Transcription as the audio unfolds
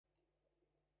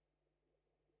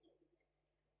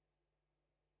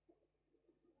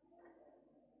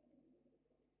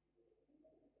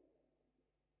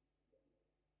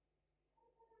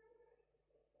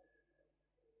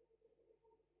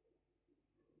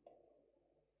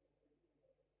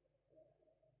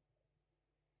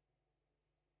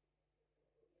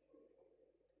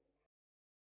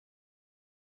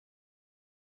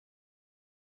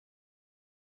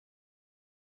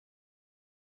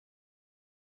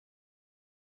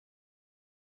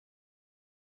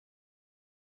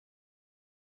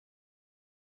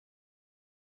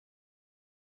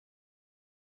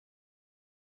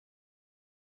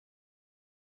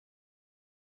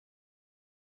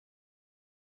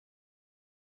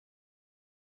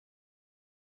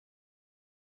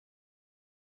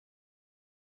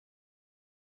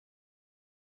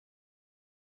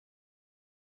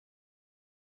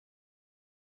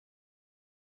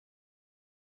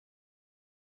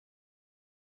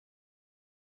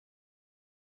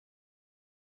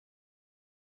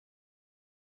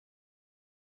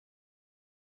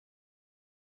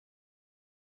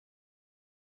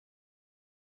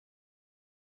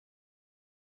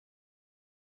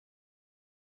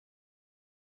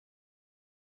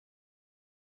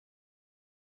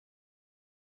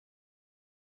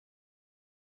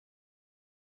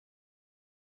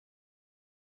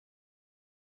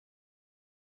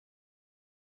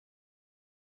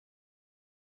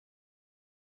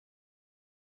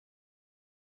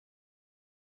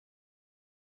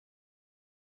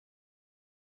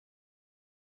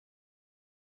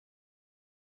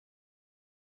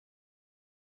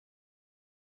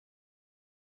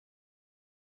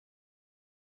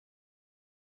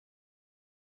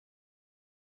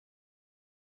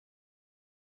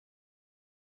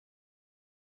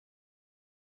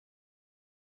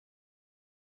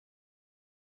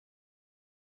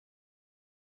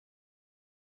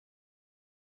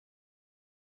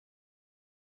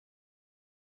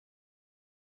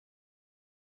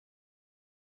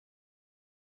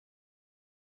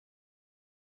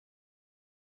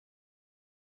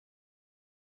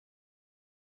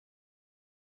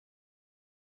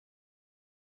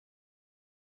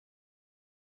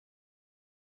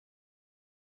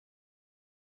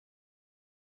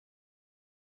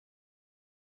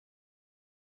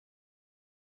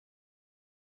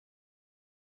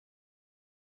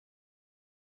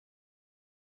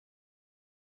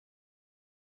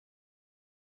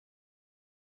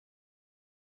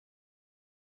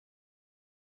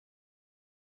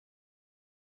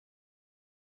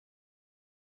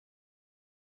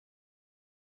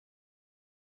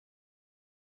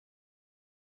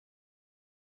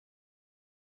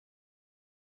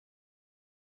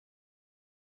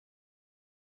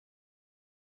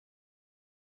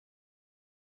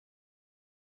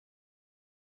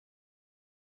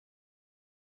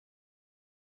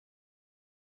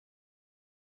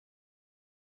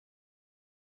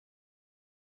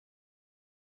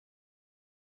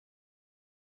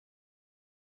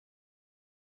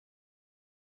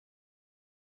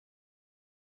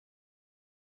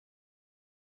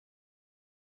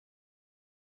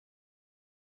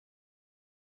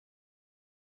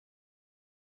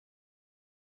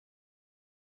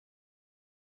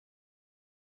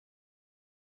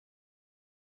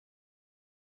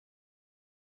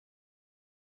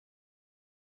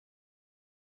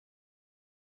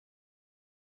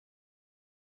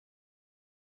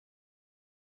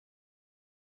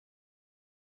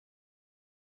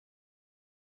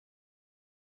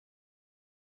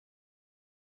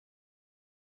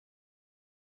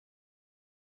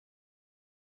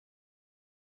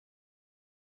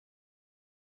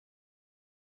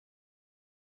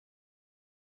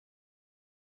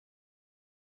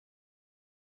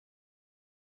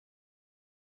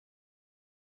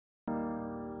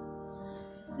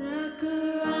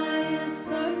Zachariah's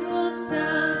son looked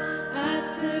down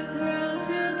at the crowds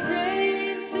who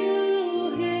came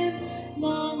to him,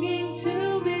 longing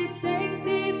to be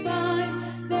sanctified.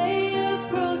 They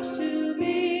approached to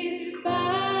be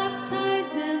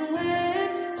baptized, and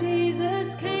when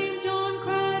Jesus came, John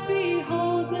cried,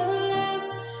 "Behold the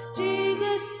Lamb,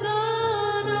 Jesus,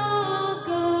 Son of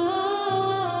God.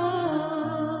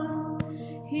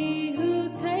 He who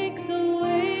takes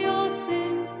away all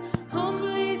sins,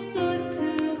 humbly stood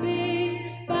to be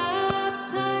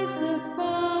baptized." The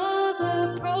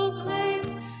Father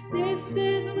proclaimed, "This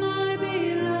is my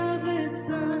beloved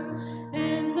Son."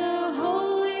 And the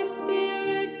Holy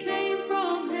Spirit came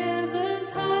from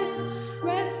heaven's heights,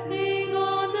 resting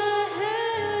on the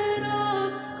head of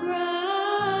Christ.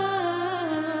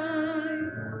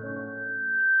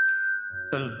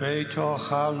 البيت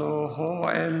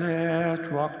خلوه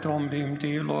إلت وقتم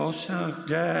بمديلو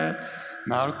سجدت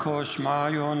مركوس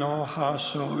مايونو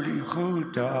حاسولي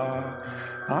خدا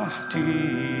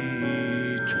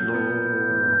أحتيت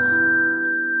لوخ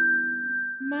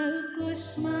Malkus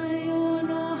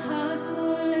mayono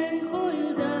hasolen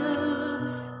kolda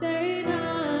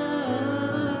deinano.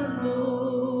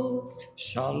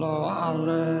 صلوا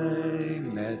علي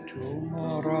متو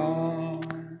مرام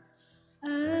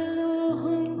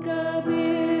Elohim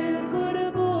kabil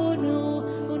korbono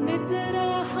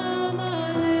unitraham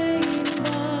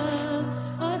aleina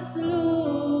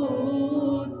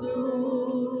aslutu.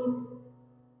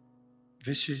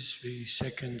 This is the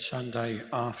second Sunday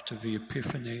after the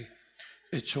Epiphany.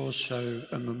 It's also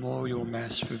a memorial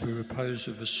Mass for the repose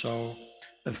of the soul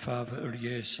of Father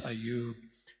Elias Ayub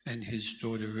and his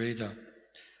daughter Reda.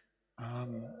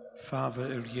 Father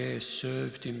Elias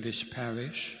served in this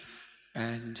parish,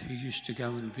 and he used to go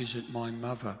and visit my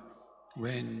mother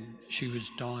when she was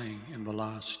dying in the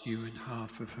last year and a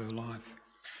half of her life.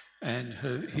 And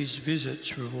his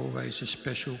visits were always a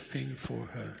special thing for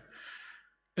her.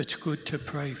 It's good to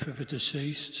pray for the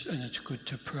deceased, and it's good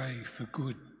to pray for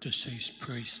good deceased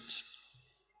priests.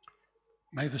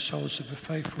 May the souls of the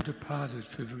faithful departed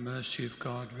through the mercy of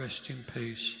God rest in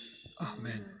peace.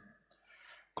 Amen.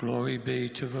 Glory be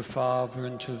to the Father,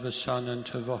 and to the Son, and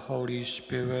to the Holy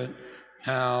Spirit,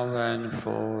 now and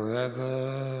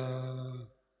forever.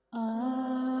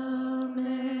 Amen.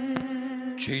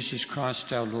 Jesus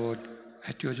Christ our Lord,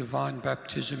 at your divine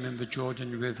baptism in the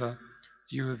Jordan River,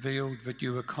 you revealed that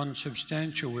you were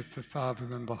consubstantial with the Father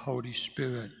and the Holy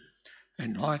Spirit.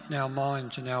 Enlighten our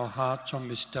minds and our hearts on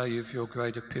this day of your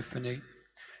great Epiphany.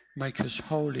 Make us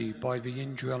holy by the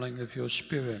indwelling of your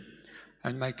Spirit,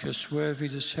 and make us worthy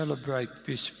to celebrate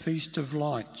this Feast of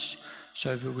Lights,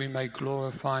 so that we may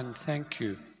glorify and thank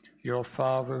you, your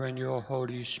Father and your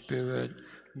Holy Spirit,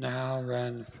 now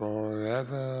and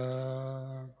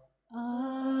forever.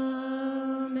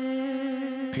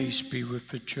 Amen. Peace be with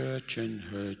the Church and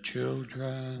her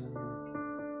children.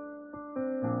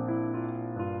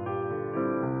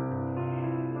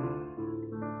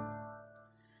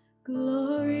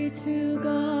 Glory to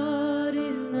God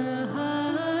in the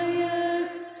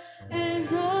highest,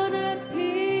 and on earth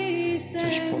peace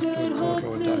and good hope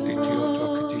to all.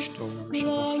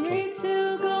 Glory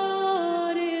to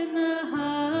God in the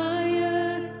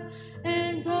highest,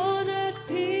 and on earth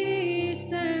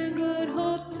peace and good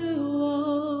hope to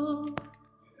all.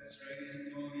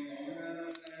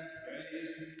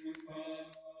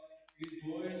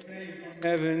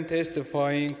 Heaven,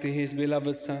 testifying to his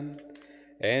beloved Son,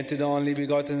 and to the only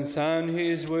begotten Son, who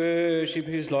is worshipped,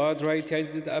 whose Lord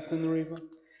radiated up in the river,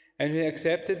 and who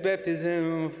accepted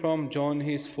baptism from John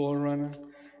his forerunner,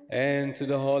 and to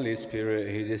the Holy Spirit,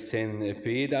 who descended,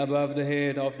 appeared above the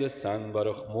head of the Son,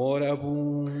 Baruch Mor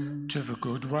Abu. To the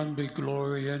Good One be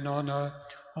glory and honor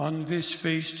on this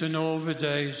feast and all the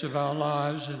days of our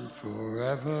lives and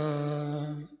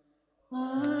forever.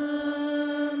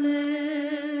 Amen.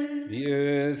 The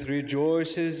earth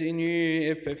rejoices in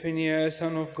you, Epiphania,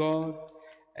 Son of God,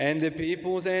 and the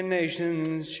peoples and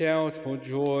nations shout for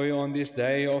joy on this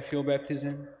day of your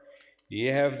baptism. Ye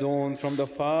have dawned from the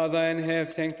Father and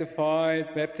have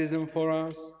sanctified baptism for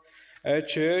us. A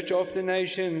church of the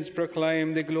nations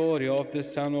proclaim the glory of the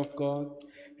Son of God,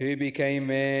 who became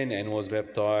man and was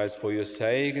baptized for your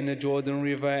sake in the Jordan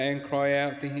River, and cry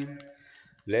out to him,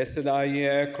 Blessed are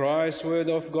ye, Christ, Word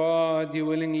of God. You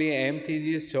willingly emptied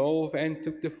yourself and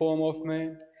took the form of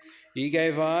man. He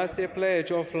gave us a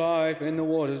pledge of life in the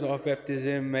waters of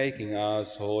baptism, making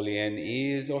us holy and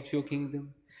heirs of your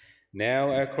kingdom.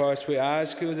 Now, O Christ, we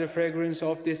ask you, as the fragrance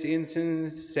of this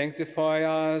incense, sanctify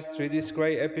us through this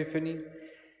great Epiphany.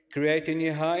 Create a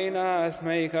new heart in us,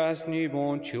 make us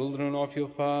newborn children of your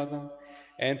Father,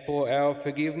 and pour out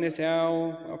forgiveness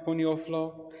out upon your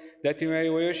flock, that we may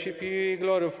worship you,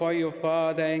 glorify your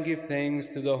Father, and give thanks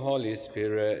to the Holy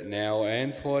Spirit, now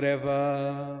and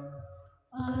forever.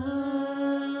 Amen.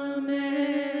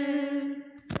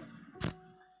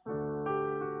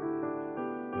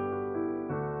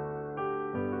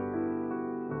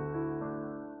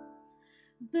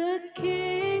 The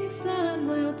King's Son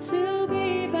will to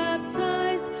be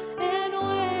baptized, and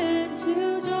went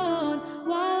to John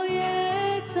while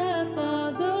yet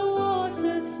afar the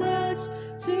waters surged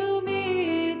to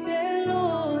meet their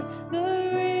Lord.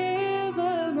 The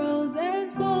river rose and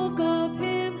spoke of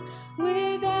him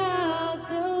without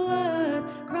a word.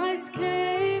 Christ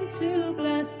came to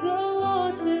bless the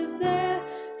waters there,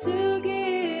 to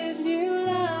give new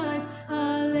life.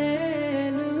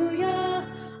 Alleluia,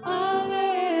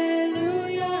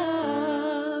 alleluia.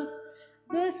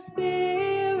 The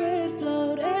Spirit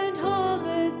flowed and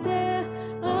hovered there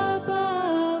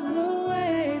above the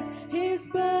waves. His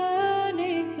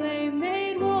burning flame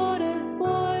made waters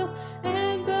boil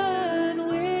and burn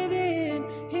within.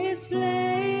 His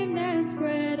flame then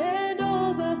spread and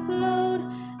overflowed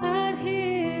at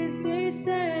his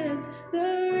descent.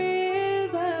 The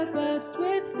river burst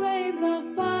with flames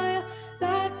of fire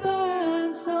that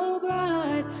burned so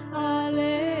bright.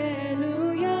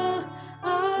 Alleluia,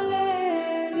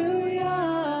 alleluia.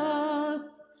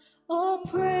 Oh,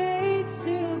 praise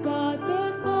to God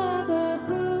the Father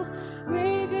who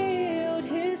revealed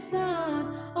his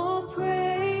Son. Oh,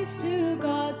 praise to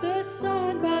God the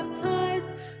Son,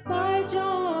 baptized by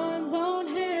John's own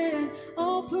hand.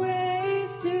 Oh,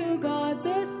 praise to God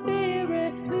the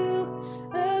Spirit who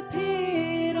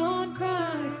appeared on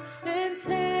Christ and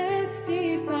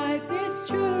testified this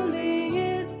truly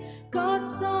is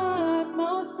God's Son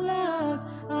most loved.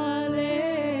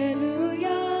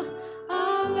 Alleluia,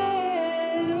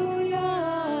 alleluia.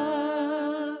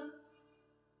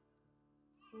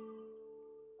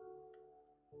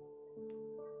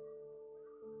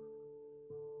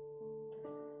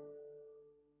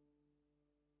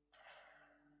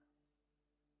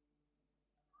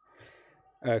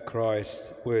 O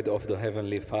Christ, word of the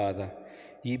Heavenly Father,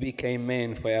 ye became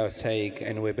man for our sake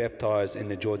and were baptized in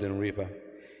the Jordan River.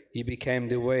 Ye became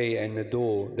the way and the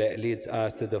door that leads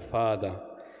us to the Father.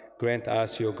 Grant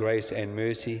us your grace and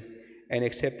mercy, and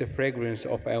accept the fragrance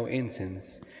of our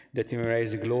incense, that we may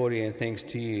raise glory and thanks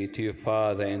to you, to your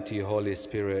Father, and to your Holy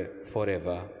Spirit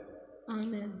forever.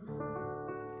 Amen.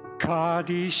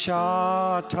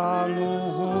 Kadishat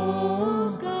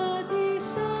Alohu.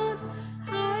 Kadishat,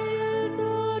 Hayal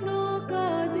Dono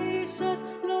Kadishat,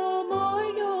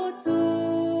 Lomoyoto.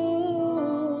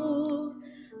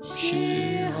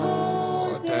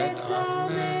 Shihodet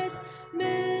Amet,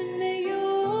 Men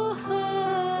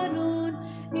Yohanun,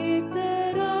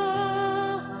 Itera,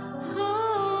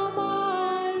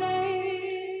 Hamalei.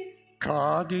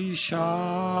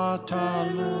 Kadishat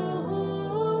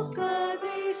Alohu.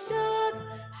 Kadishat,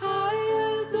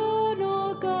 Hayal Dono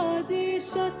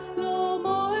Kadishat,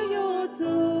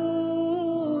 Lomoyoto.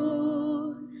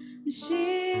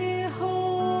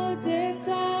 Shihodet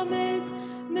Amet,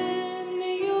 Men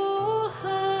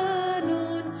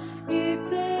Yohanun,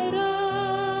 Itera,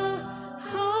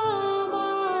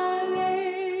 Hamalei.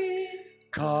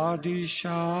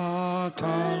 Kadishat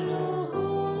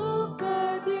Alohu.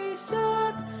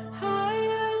 Kadishat,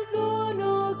 Hayal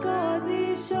Dono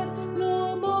Kadishat,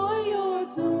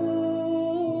 Lomoyoto.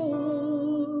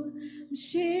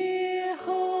 Shihodet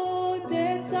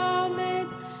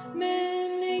Amet,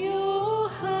 Men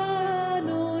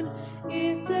Yohanun,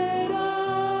 Itera,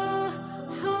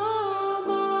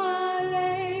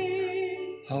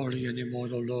 Hamalei. Holy and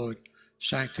immortal Lord,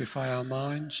 sanctify our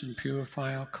minds and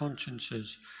purify our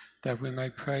consciences, that we may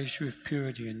praise you with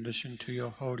purity and listen to your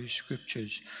holy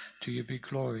scriptures. To you be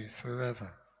glory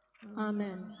forever.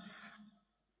 Amen.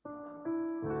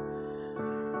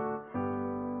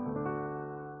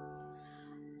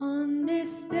 On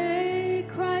this day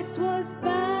Christ was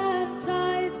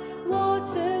baptized,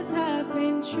 waters have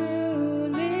been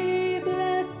truly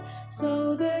blessed,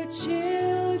 so the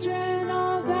children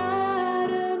of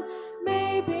Adam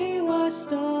may be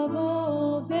washed of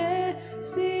all their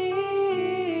sins.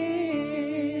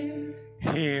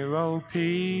 Hear, O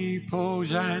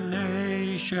peoples and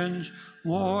nations,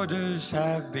 waters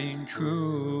have been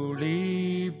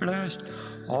truly blessed.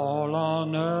 All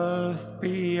on earth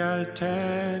be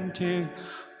attentive,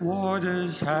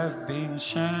 waters have been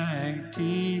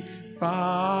sanctified.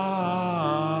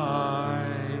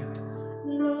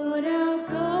 Lord our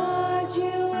God,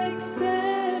 you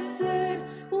accepted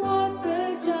what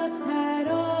the just had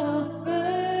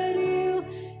offered you.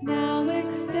 Now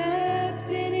accept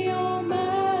in your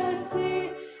mercy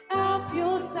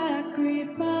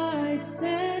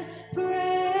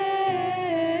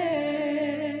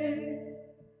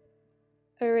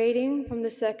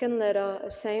second letter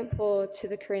of St. Paul to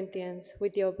the Corinthians,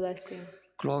 with your blessing.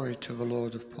 Glory to the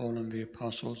Lord of Paul and the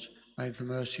apostles. May the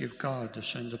mercy of God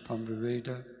descend upon the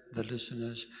reader, the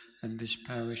listeners, and this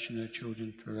parish and her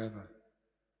children forever.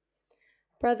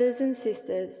 Brothers and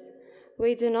sisters,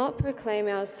 we do not proclaim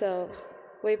ourselves.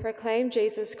 We proclaim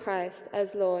Jesus Christ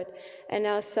as Lord, and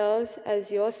ourselves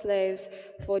as your slaves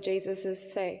for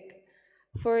Jesus' sake.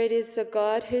 For it is the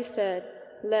God who said,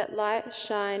 "Let light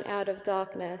shine out of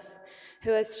darkness,"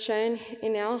 who has shone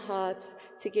in our hearts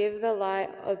to give the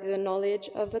light of the knowledge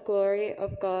of the glory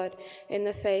of God in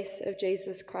the face of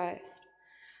Jesus Christ.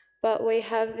 But we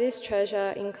have this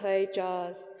treasure in clay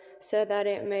jars, so that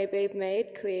it may be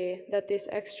made clear that this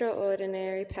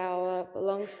extraordinary power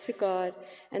belongs to God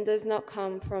and does not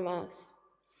come from us.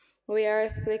 We are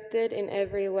afflicted in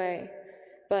every way,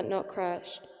 but not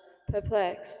crushed,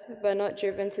 perplexed, but not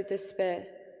driven to despair,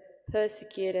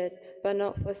 persecuted, but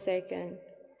not forsaken,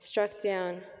 struck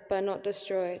down, but not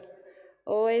destroyed,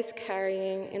 always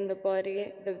carrying in the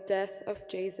body the death of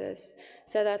Jesus,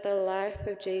 so that the life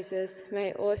of Jesus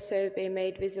may also be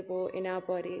made visible in our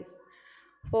bodies.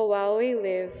 For while we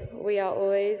live, we are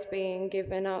always being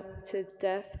given up to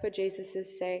death for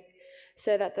Jesus' sake,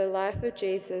 so that the life of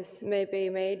Jesus may be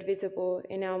made visible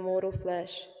in our mortal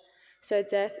flesh. So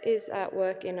death is at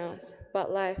work in us,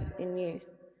 but life in you.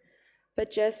 But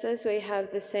just as we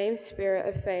have the same spirit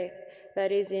of faith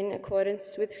that is in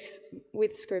accordance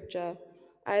with Scripture,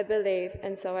 I believe,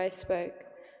 and so I spoke.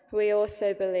 We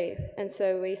also believe, and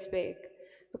so we speak,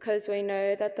 because we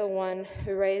know that the one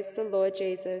who raised the Lord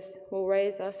Jesus will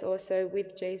raise us also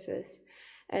with Jesus,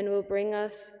 and will bring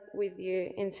us with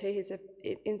you into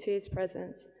his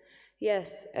presence.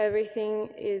 Yes, everything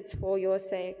is for your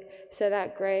sake, so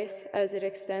that grace, as it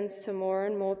extends to more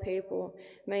and more people,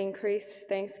 may increase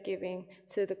thanksgiving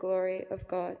to the glory of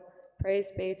God.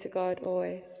 Praise be to God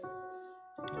always.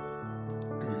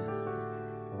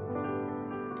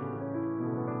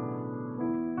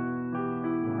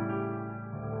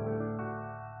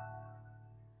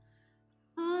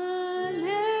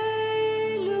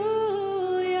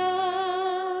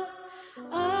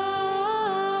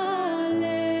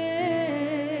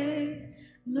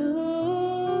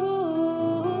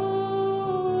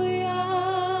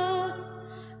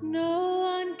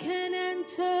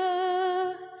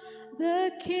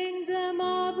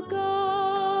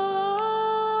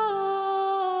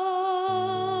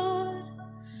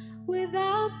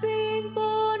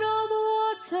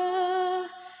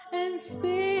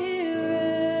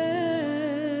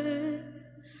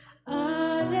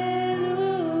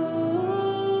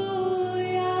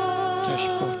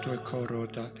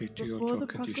 Before the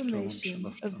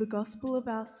proclamation of the gospel of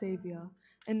our Saviour,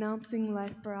 announcing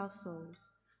life for our souls,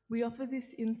 we offer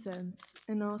this incense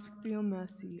and ask for your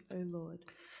mercy, O Lord.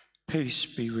 Peace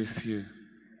be with you.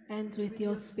 And with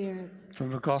your spirit.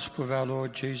 From the gospel of our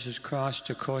Lord Jesus Christ,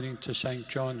 according to St.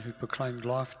 John, who proclaimed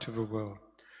life to the world,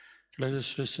 let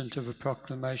us listen to the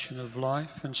proclamation of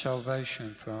life and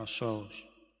salvation for our souls.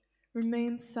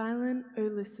 Remain silent, O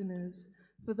listeners,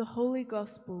 for the holy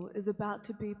gospel is about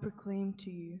to be proclaimed to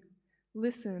you.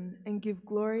 Listen and give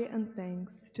glory and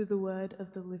thanks to the word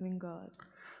of the living God.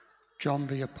 John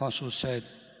the Apostle said,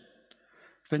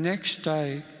 "The next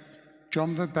day,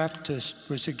 John the Baptist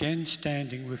was again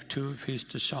standing with two of his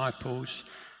disciples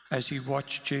as he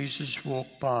watched Jesus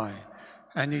walk by,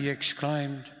 and he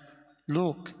exclaimed,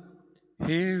 'Look,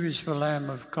 here is the Lamb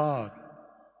of God.'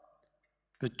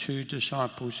 The two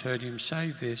disciples heard him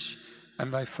say this,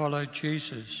 and they followed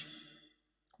Jesus.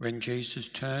 When Jesus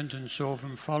turned and saw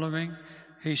them following,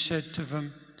 he said to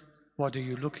them, 'What are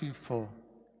you looking for?'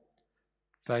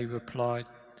 They replied,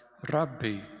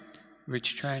 'Rabbi,'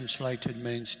 which translated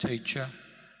means teacher,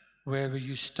 'where are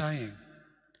you staying?'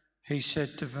 He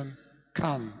said to them,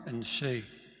 'Come and see.'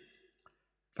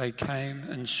 They came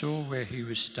and saw where he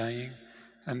was staying,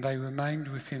 and they remained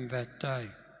with him that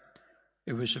day.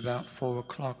 It was about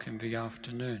 4:00 in the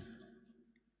afternoon.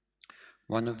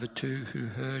 One of the two who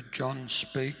heard John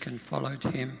speak and followed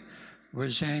him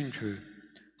was Andrew,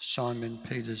 Simon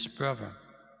Peter's brother.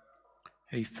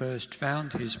 He first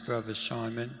found his brother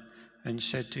Simon and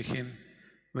said to him,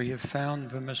 'We have found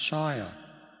the Messiah,'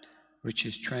 which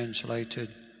is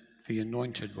translated, the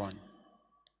Anointed One.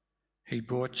 He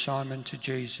brought Simon to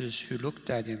Jesus, who looked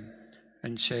at him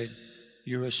and said,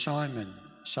 'You are Simon,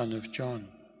 son of John.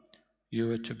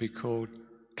 You are to be called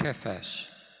Cephas,'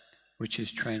 which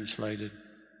is translated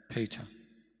Peter.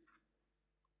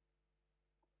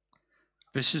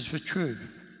 This is the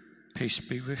truth. Peace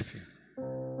be with you.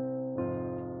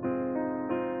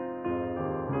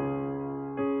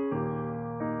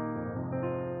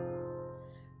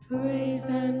 Praise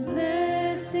and bless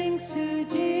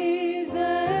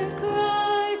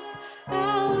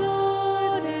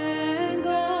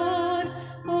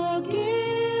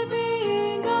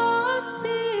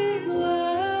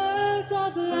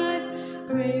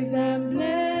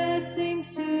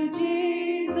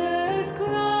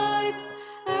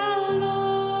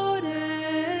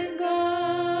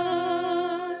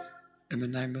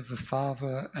name of the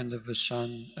Father, and of the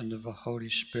Son, and of the Holy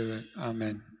Spirit.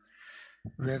 Amen.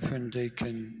 Reverend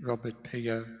Deacon Robert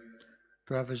Pio,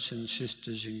 brothers and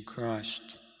sisters in Christ,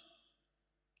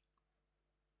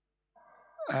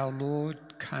 our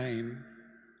Lord came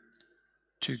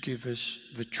to give us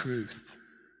the truth,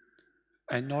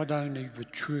 and not only the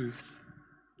truth,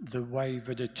 the way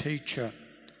that a teacher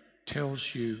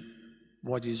tells you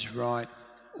what is right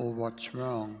or what's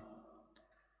wrong,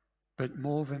 but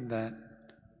more than that,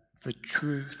 the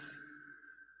truth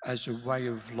as a way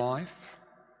of life,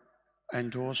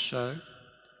 and also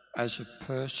as a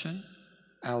person,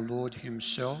 our Lord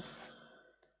himself,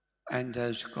 and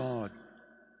as God.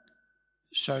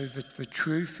 So that the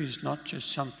truth is not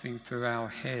just something for our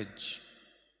heads.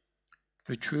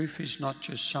 The truth is not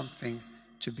just something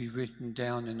to be written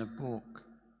down in a book.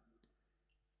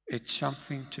 It's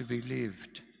something to be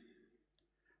lived.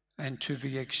 And to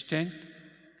the extent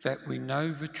that we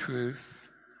know the truth,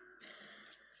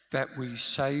 that we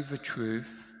say the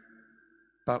truth,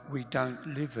 but we don't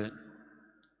live it,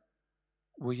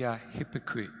 we are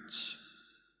hypocrites.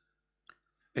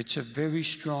 It's a very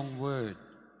strong word,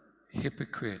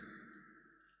 hypocrite.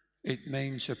 It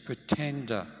means a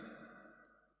pretender,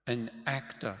 an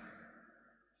actor,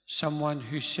 someone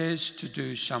who says to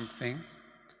do something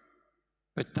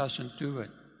but doesn't do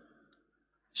it.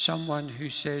 Someone who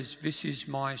says, this is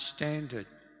my standard,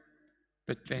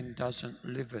 but then doesn't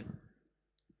live it.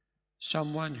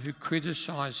 Someone who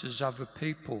criticizes other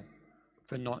people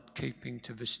for not keeping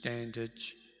to the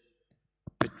standards,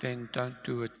 but then don't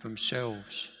do it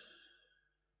themselves.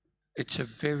 It's a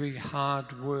very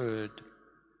hard word.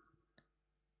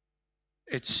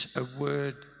 It's a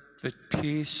word that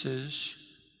pierces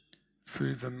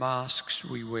through the masks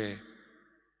we wear.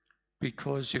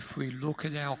 Because if we look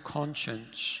at our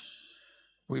conscience,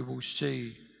 we will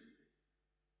see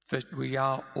that we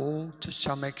are all, to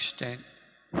some extent,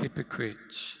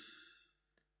 hypocrites.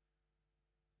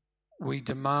 We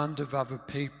demand of other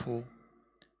people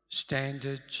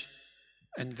standards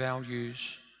and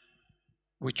values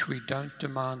which we don't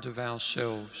demand of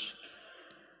ourselves.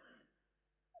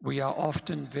 We are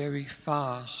often very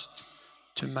fast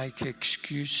to make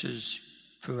excuses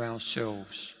for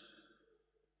ourselves.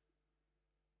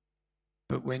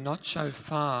 But we're not so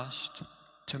fast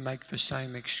to make the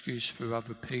same excuse for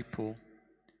other people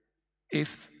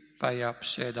if they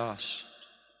upset us.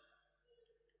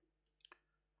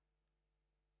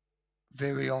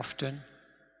 Very often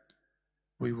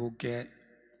we will get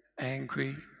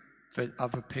angry that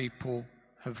other people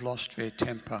have lost their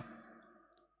temper,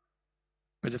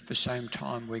 but at the same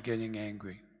time we're getting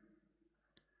angry.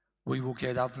 We will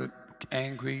get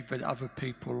angry that other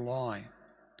people lie,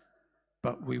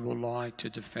 but we will lie to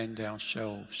defend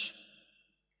ourselves.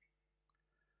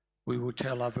 We will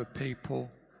tell other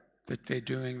people that they're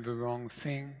doing the wrong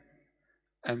thing,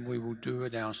 and we will do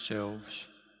it ourselves.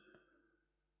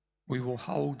 We will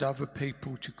hold other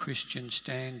people to Christian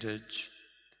standards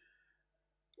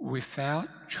without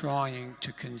trying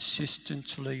to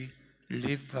consistently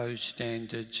live those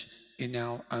standards in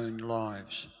our own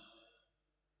lives.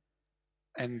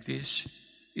 And this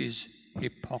is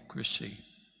hypocrisy.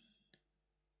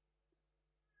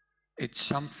 It's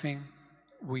something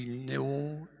we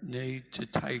all need to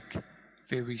take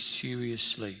very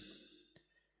seriously,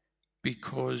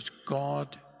 because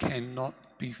God cannot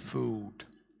be fooled.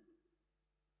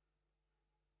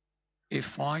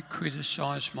 If I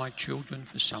criticize my children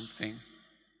for something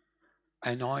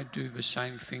and I do the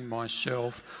same thing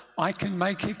myself, I can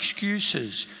make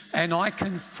excuses and I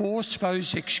can force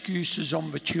those excuses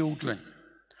on the children.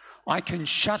 I can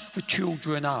shut the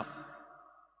children up.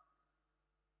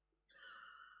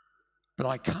 But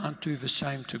I can't do the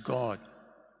same to God.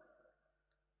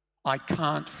 I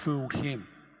can't fool him.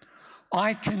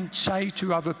 I can say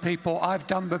to other people, I've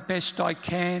done the best I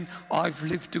can, I've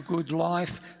lived a good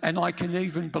life, and I can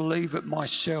even believe it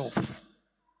myself.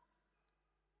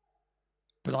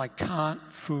 But I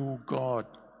can't fool God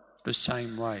the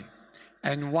same way.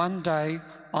 And one day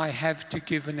I have to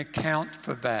give an account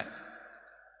for that.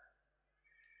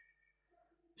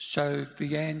 So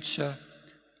the answer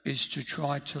is to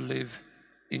try to live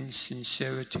in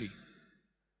sincerity,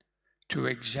 to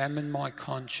examine my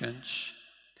conscience,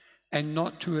 and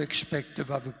not to expect of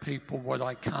other people what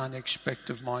I can't expect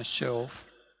of myself,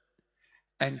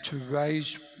 and to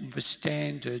raise the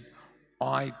standard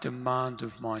I demand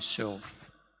of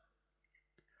myself.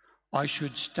 I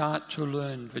should start to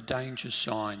learn the danger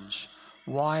signs.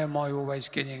 Why am I always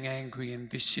getting angry in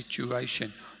this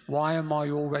situation? Why am I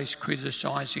always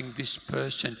criticizing this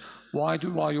person? Why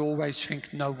do I always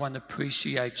think no one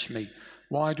appreciates me?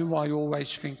 Why do I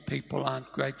always think people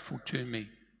aren't grateful to me?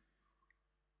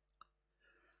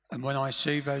 And when I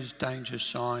see those danger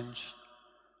signs,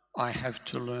 I have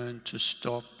to learn to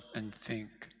stop and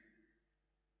think.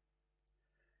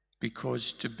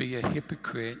 Because to be a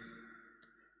hypocrite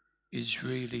is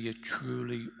really a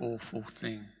truly awful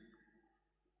thing.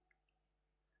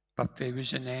 But there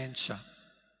is an answer.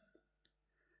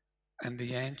 And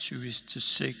the answer is to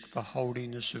seek the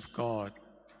holiness of God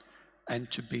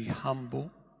and to be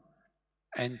humble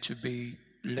and to be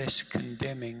less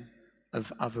condemning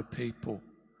of other people.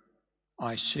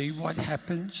 I see what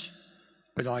happens,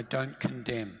 but I don't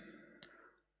condemn.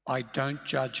 I don't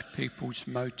judge people's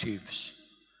motives.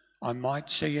 I might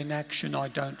see an action I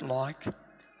don't like,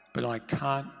 but I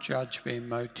can't judge their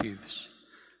motives.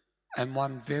 And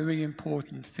one very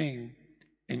important thing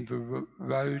in the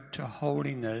road to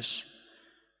holiness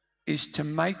is to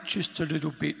make just a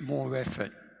little bit more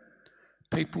effort.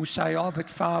 People say, oh, but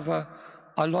Father,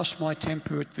 I lost my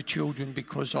temper at the children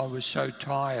because I was so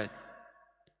tired.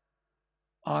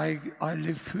 I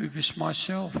live through this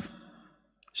myself.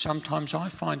 Sometimes I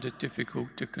find it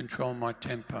difficult to control my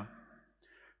temper.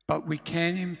 But we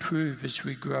can improve as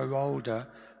we grow older,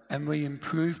 and we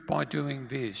improve by doing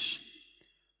this,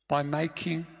 by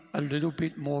making a little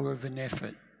bit more of an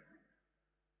effort.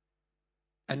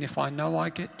 And if I know I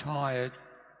get tired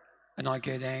and I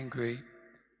get angry,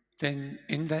 then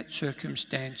in that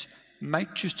circumstance,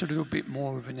 make just a little bit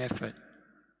more of an effort.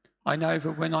 I know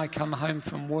that when I come home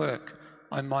from work,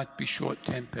 I might be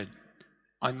short-tempered.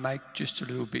 I make just a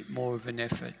little bit more of an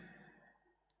effort.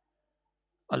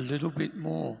 A little bit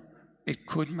more. It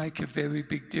could make a very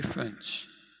big difference.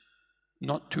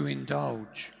 Not to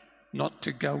indulge, not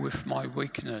to go with my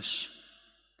weakness.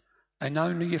 And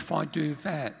only if I do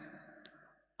that,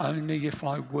 only if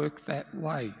I work that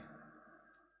way,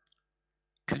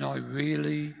 can I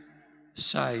really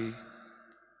say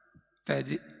that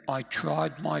I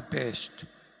tried my best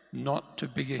not to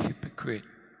be a hypocrite.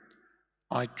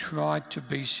 I tried to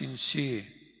be sincere.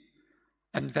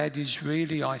 And that is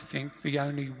really, I think, the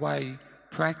only way,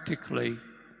 practically,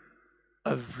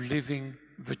 of living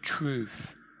the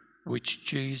truth which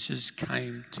Jesus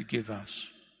came to give us.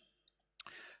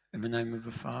 In the name of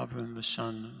the Father, and the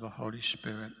Son, and the Holy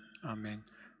Spirit. Amen.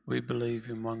 We believe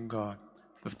in one God,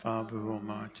 the Father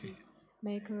Almighty,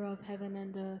 maker of heaven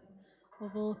and earth,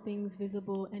 of all things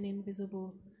visible and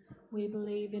invisible. We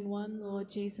believe in one Lord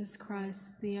Jesus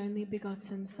Christ, the only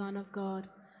begotten Son of God,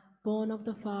 born of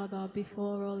the Father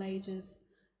before all ages,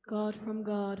 God from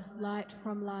God, light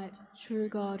from light, true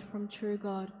God from true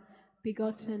God,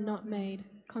 begotten, not made,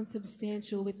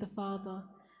 consubstantial with the Father.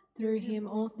 Through him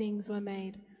all things were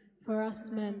made. For us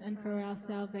men and for our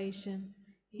salvation,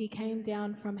 he came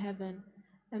down from heaven,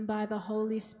 and by the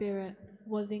Holy Spirit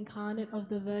was incarnate of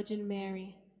the Virgin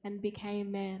Mary, and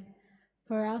became man.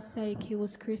 For our sake he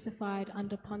was crucified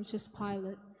under Pontius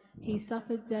Pilate. He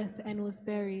suffered death and was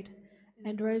buried,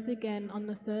 and rose again on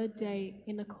the third day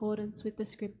in accordance with the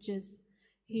Scriptures.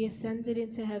 He ascended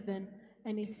into heaven,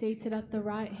 and is seated at the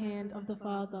right hand of the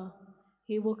Father.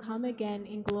 He will come again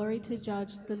in glory to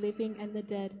judge the living and the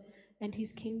dead, and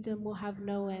his kingdom will have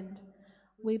no end.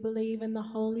 We believe in the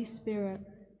Holy Spirit,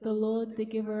 the Lord, the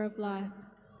giver of life,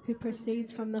 who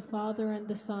proceeds from the Father and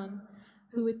the Son,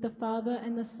 who with the Father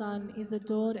and the Son is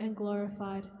adored and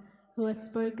glorified, who has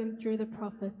spoken through the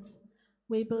prophets.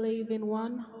 We believe in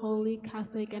one holy,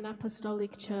 Catholic and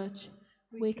Apostolic Church.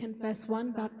 We confess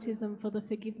one baptism for the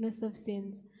forgiveness of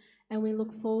sins, and we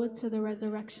look forward to the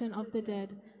resurrection of the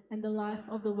dead and the life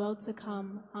of the world to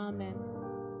come. Amen.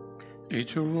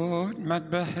 Itulot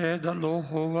madbehed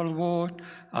aloho alvot,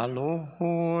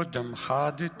 aloho dem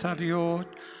chaditariot,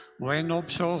 when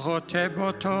obsochote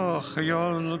botoch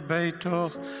yol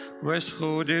beitoch,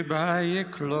 weschudi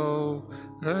bayeklo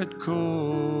et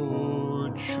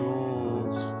kudshuch.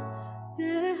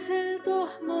 Tehel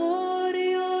toch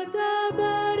moriot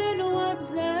abaren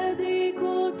wabzadi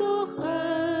kutoch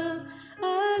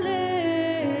alefei.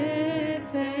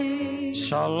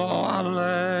 Salo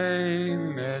alei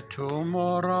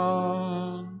metumoran.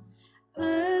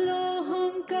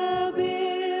 Elohim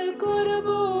kabil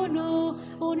korbono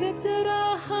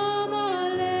unetraham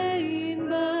alein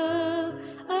ba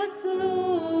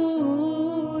aslutu.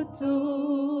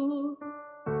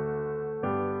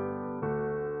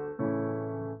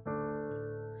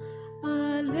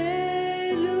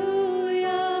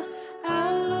 Alleluia,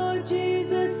 our Lord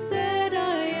Jesus said,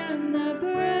 I am the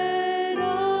bread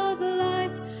of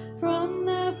life. From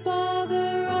the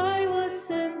Father I was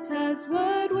sent as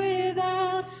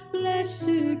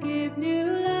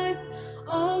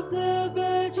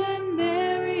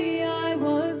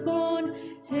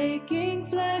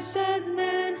flesh as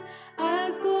man.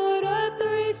 As good earth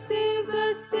receives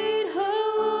a seed,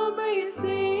 her womb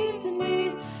received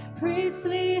me.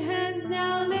 Priestly hands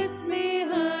now lift me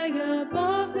high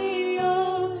above the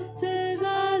altars.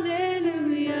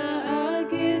 Alleluia, our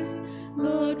gifts,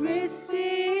 Lord, receive.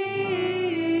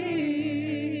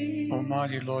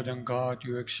 Almighty Lord and God,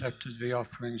 you accepted the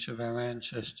offerings of our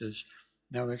ancestors.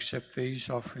 Now accept these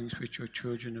offerings which your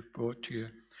children have brought to you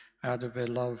out of their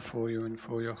love for you and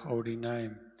for your holy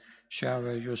name.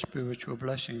 Shower your spiritual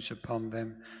blessings upon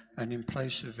them, and in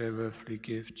place of their earthly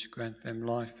gifts, grant them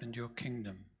life and your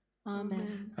kingdom.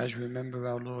 Amen. As we remember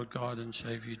our Lord God and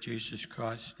Saviour Jesus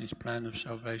Christ and his plan of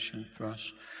salvation for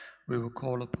us, we will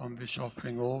call upon this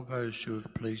offering all those who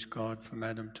have pleased God from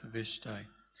Adam to this day,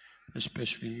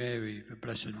 especially Mary, the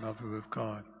Blessed Mother of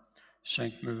God,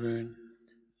 Saint Maroon,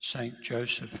 Saint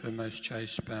Joseph, her most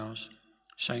chaste spouse,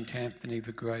 Saint Anthony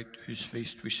the Great, whose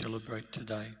feast we celebrate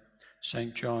today,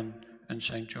 Saint John and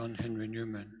Saint John Henry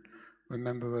Newman.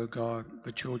 Remember, O God,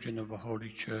 the children of the Holy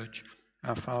Church,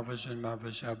 our fathers and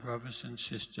mothers, our brothers and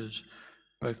sisters,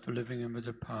 both the living and the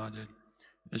departed,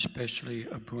 especially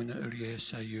Abuna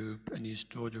Elias Ayub and his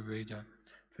daughter Rita,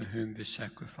 for whom this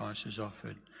sacrifice is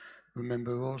offered.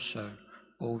 Remember also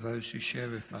all those who share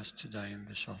with us today in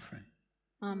this offering.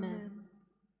 Amen.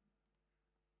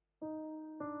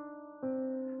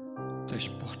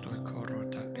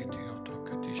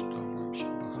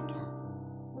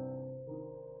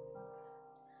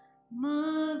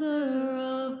 Mother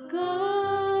of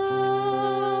God,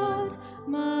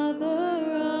 Mother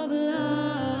of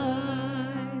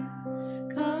life,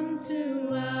 come to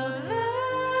our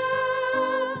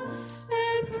help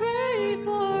and pray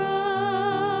for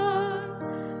us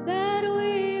that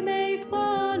we may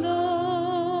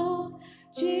follow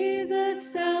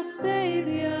Jesus our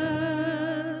Savior.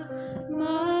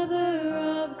 Mother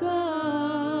of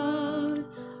God,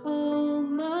 oh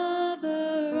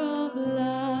Mother of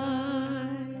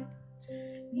life,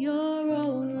 your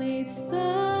only Son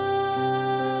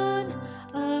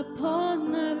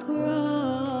upon the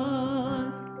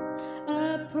cross,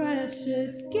 a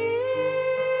precious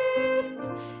gift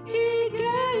he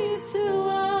gave to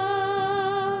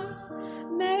us,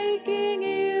 making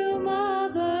you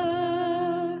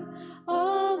mother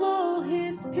of all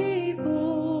his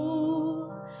people.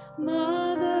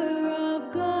 Mother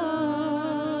of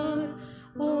God,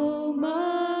 oh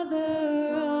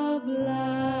Mother of life.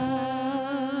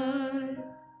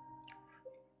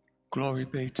 Glory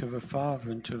be to the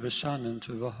Father, and to the Son, and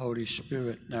to the Holy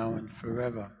Spirit, now and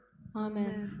forever.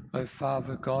 Amen. O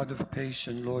Father, God of peace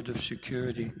and Lord of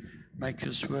security, make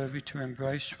us worthy to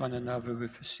embrace one another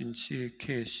with a sincere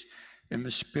kiss in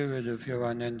the spirit of your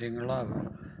unending love,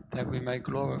 that we may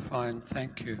glorify and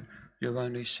thank you, your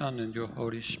only Son, and your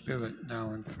Holy Spirit, now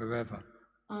and forever.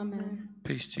 Amen.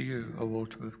 Peace to you, O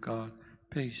altar of God.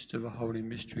 Peace to the holy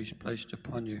mysteries placed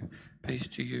upon you. Peace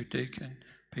to you, deacon.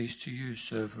 Peace to you,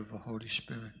 server of the Holy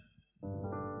Spirit.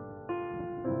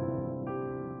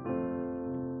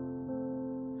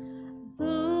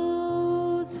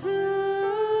 Those who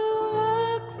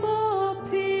work for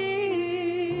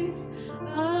peace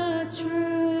are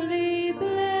truly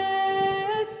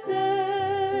blessed.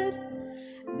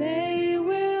 They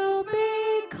will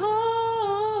be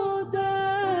called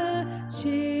the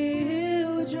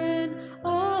children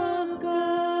of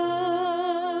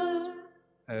God.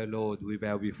 O Lord, we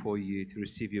bow before you to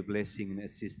receive your blessing and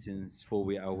assistance, for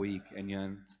we are weak and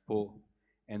yearn for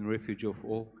and refuge of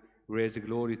all. Raise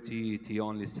glory to you, to your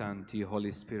only Son, to your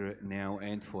Holy Spirit, now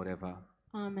and forever.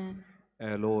 Amen.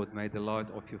 O Lord, may the light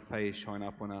of your face shine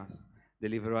upon us.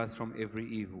 Deliver us from every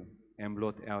evil, and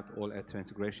blot out all our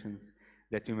transgressions,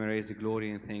 that we may raise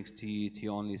glory and thanks to you, to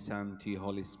your only Son, to your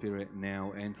Holy Spirit,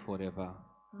 now and forever.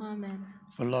 Amen.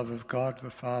 The love of God the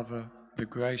Father, the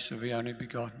grace of the only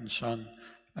begotten Son,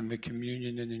 and the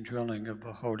communion and indwelling of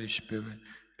the Holy Spirit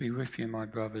be with you, my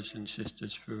brothers and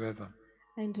sisters, forever.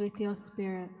 And with your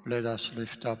spirit, Let us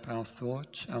lift up our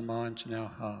thoughts, our minds, and our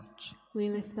hearts. we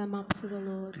lift them up to the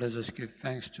Lord. Let us give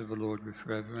thanks to the Lord with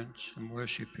reverence and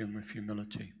worship him with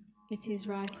humility. It is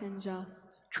right and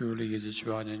just. Truly it is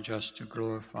right and just to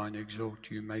glorify and exalt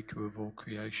you, maker of all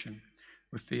creation.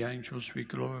 With the angels we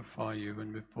glorify you,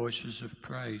 and with voices of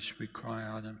praise we cry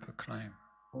out and proclaim.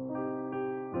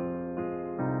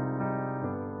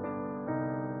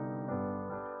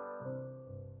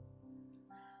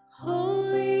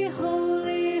 Holy,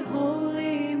 holy,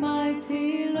 holy,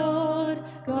 mighty Lord,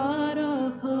 God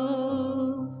of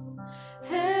hosts.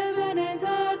 Heaven and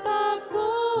earth are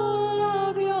full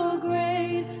of your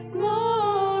great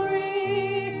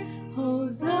glory.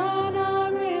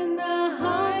 Hosanna in the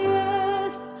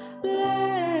highest.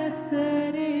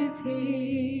 Blessed is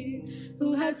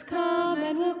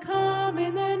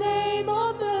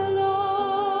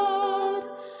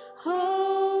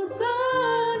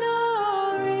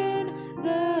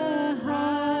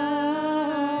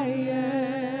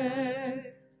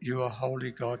You are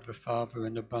holy God, the Father,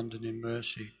 and abundant in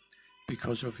mercy.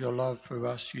 Because of your love for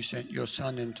us, you sent your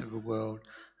Son into the world,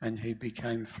 and he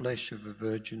became flesh of the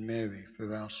Virgin Mary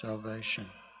for our salvation.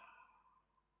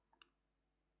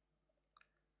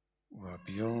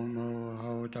 Wabiomo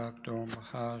haudak dom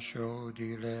hasho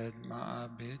diled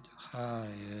ma'abid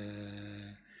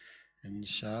chaye. In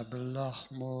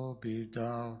sabelachmo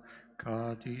bidau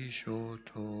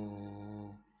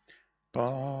kadishoto.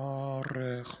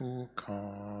 Barechu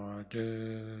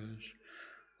kadesh.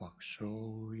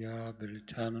 Waksoya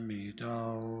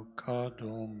biltalmidau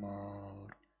kadomar.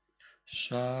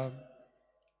 Sab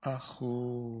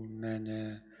achu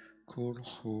mene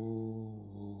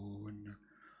kulchun.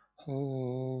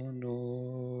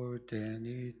 Hono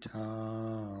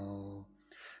denitau.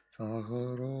 Fagrodil.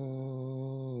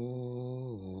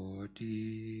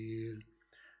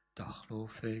 Dachlo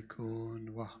fekun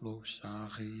wachlo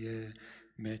sagie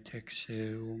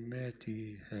metekse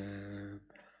umetiheb.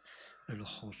 El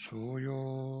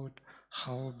chosoyot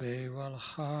chawbe wal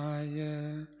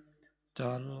chaye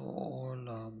dal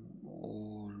olam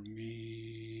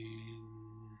olmin.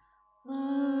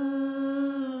 Amen.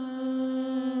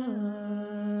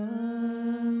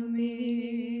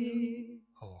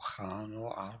 Hochano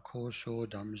al koso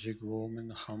damzigwo min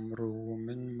hamru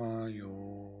min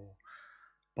mayo.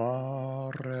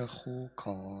 Barechu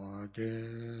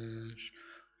Kadesh,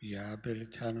 Yabil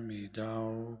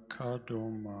Talmidau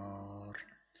Kadomar,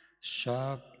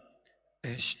 Sab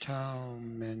Estau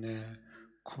Mene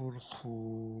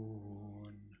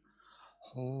Kulchun,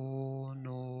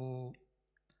 Hono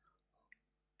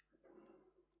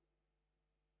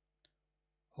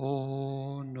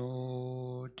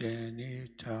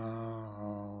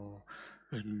Denitau,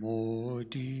 Ben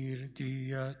Modir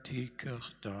Diatikach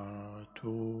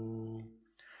Datu.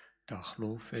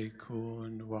 Dachlof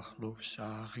ekun wachlof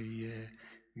sagie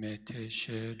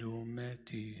meteshed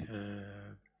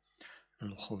umetiheb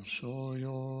el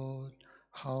chosoyot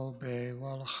haube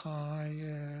wal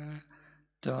chaye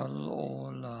dal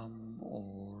olam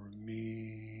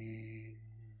olmin.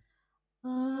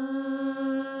 Amen.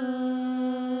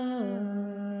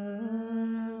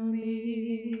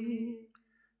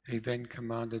 He then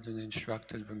commanded and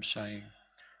instructed them, saying,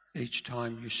 each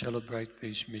time you celebrate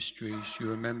these mysteries, you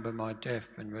remember my death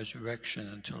and resurrection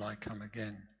until I come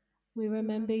again. We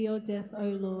remember your death, O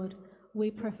Lord. We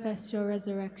profess your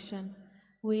resurrection.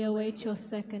 We await your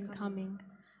second coming.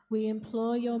 We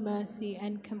implore your mercy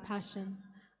and compassion.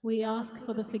 We ask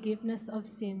for the forgiveness of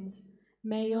sins.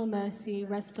 May your mercy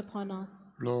rest upon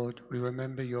us. Lord, we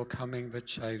remember your coming that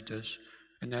saved us,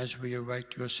 and as we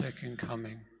await your second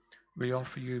coming, we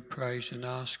offer you praise and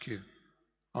ask you,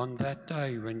 on that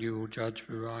day when you will judge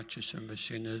the righteous and the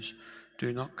sinners,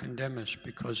 do not condemn us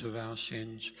because of our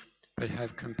sins, but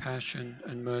have compassion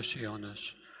and mercy on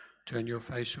us. Turn your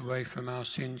face away from our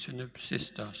sins and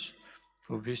assist us.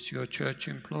 For this your church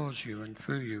implores you, and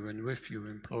through you and with you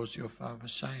implores your Father,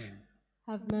 saying,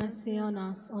 Have mercy on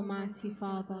us, Almighty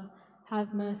Father.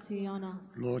 Have mercy on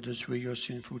us. Lord, as we, your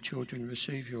sinful children,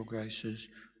 receive your graces,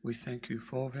 we thank you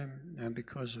for them and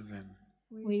because of them.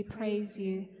 We praise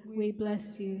you, we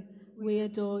bless you, we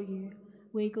adore you,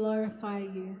 we glorify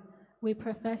you, we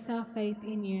profess our faith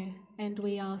in you, and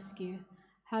we ask you,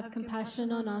 have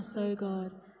compassion on us, O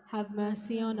God, have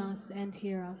mercy on us and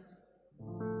hear us.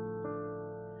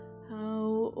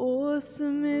 How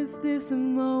awesome is this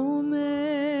moment,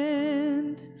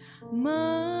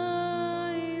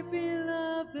 my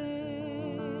beloved,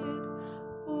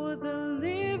 for the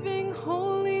living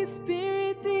Holy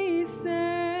Spirit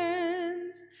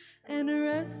descends and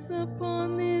rests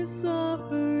upon this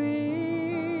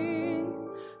offering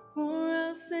for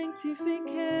our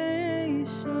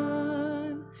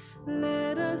sanctification.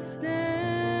 Let us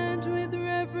stand with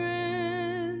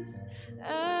reverence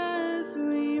as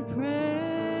we pray.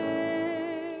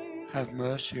 Have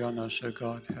mercy on us, O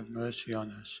God, have mercy on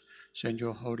us. Send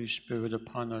your Holy Spirit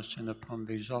upon us and upon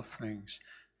these offerings,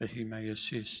 that he may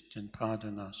assist and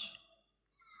pardon us.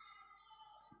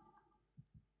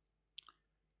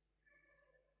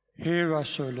 Hear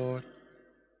us, O Lord.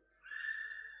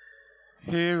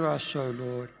 Hear us, O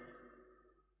Lord.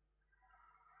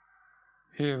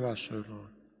 Hear us, O Lord.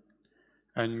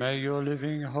 And may your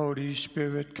living Holy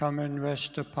Spirit come and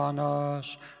rest upon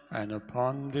us and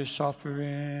upon this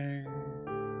offering.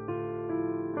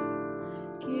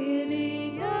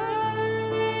 Kyrie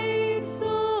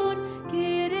eleison,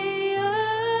 Kyrie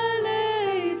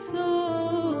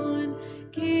eleison,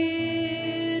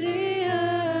 Kyrie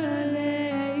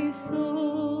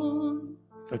eleison.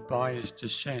 That by his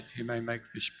descent he may make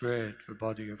this bread the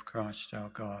body of Christ our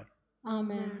God.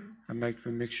 Amen. And make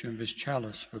the mixture of this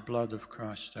chalice the blood of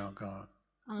Christ our God.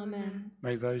 Amen.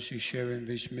 May those who share in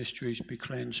these mysteries be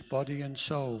cleansed body and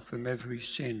soul from every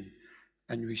sin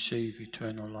and receive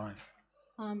eternal life.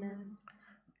 Amen.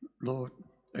 Lord,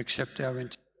 accept our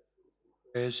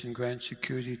prayers and grant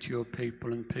security to your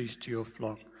people and peace to your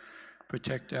flock.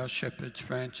 Protect our shepherds,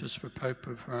 Francis, the Pope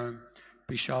of Rome,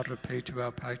 Bishara Peter,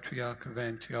 our Patriarch of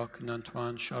Antioch, and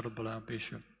Antoine Charbel, our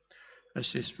Bishop.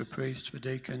 Assist the priests, the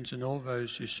deacons, and all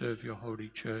those who serve your holy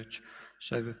church,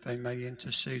 so that they may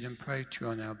intercede and pray to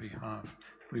you on our behalf.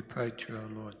 We pray to you, O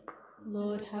Lord.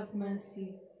 Lord, have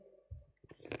mercy.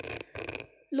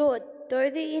 Lord,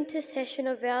 through the intercession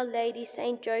of Our Lady,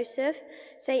 Saint Joseph,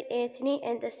 Saint Anthony,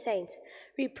 and the saints,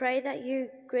 we pray that you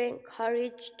grant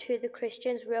courage to the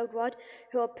Christians worldwide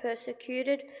who are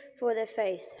persecuted for their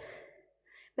faith.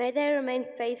 May they remain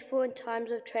faithful in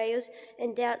times of trials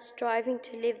and doubt, striving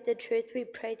to live the truth. We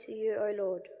pray to you, O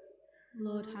Lord.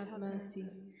 Lord, have mercy.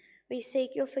 We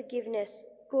seek your forgiveness,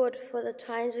 God, for the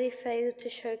times we fail to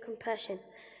show compassion,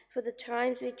 for the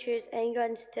times we choose anger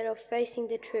instead of facing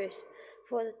the truth,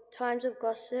 for the times of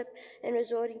gossip and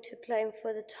resorting to blame,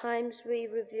 for the times we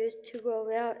refuse to go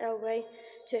out our way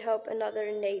to help another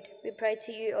in need. We pray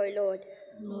to you, O Lord.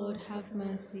 Lord, have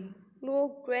mercy.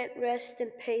 Lord, grant rest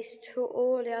and peace to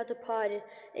all our departed,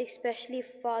 especially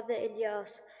Father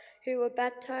Elias, who were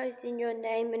baptized in your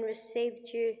name and received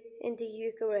you in the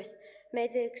Eucharist. May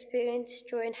they experience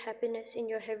joy and happiness in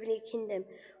your heavenly kingdom.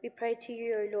 We pray to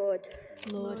you, O Lord.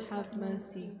 Lord, have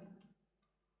mercy.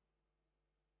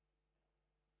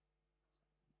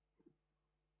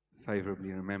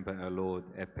 Favourably remember, our Lord,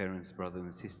 our parents, brothers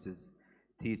and sisters,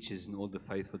 teachers, and all the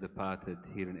faithful departed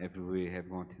here and everywhere have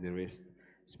gone to the rest,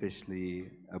 especially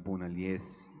Abuna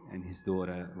Lies and his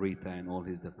daughter Rita and all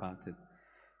his departed.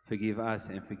 Forgive us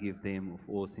and forgive them of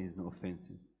all sins and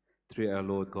offences. Through our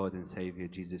Lord God and Saviour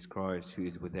Jesus Christ, who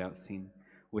is without sin,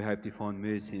 we hope to find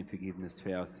mercy and forgiveness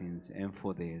for our sins and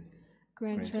for theirs.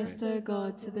 Grant rest, O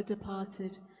God, to the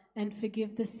departed, and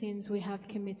forgive the sins we have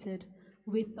committed,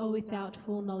 with or without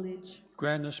full knowledge.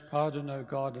 Grant us pardon, O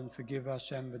God, and forgive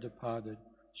us and the departed,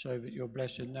 so that your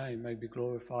blessed name may be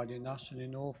glorified in us and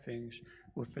in all things,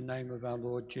 with the name of our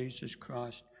Lord Jesus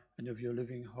Christ and of your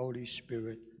living Holy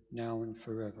Spirit, now and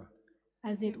forever.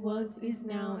 As it was, is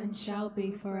now, and shall be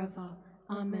forever.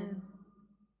 Amen.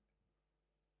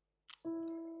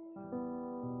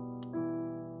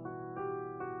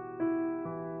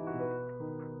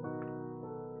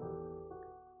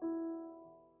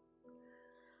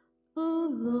 O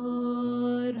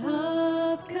Lord,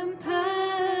 have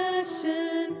compassion,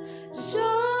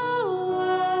 show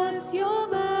us your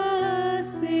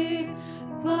mercy.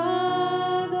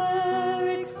 Father,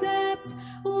 accept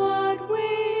what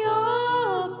we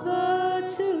offer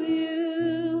to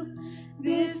you,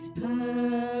 this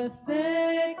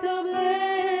perfect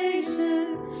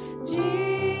oblation,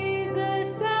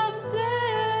 Jesus our Savior,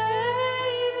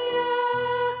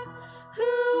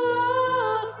 who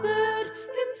offered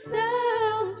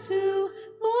himself to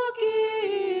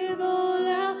forgive all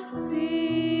our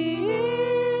sins,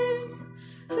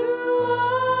 who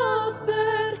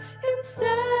offered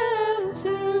himself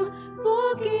to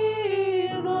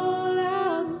forgive all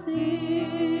our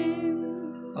sins.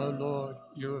 O Lord,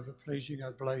 you are the pleasing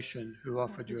oblation who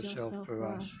offered yourself for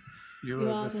us. You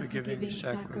are the forgiving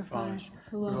sacrifice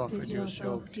who offered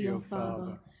yourself to your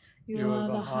Father. You are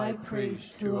the high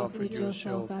priest who offered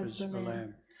yourself as the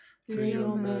Lamb. Through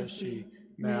your mercy,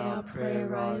 may our prayer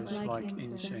rise like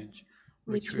incense,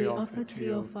 which we offer to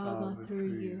your Father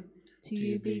through you. To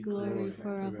you be glory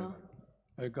forever.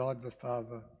 O God the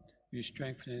Father, you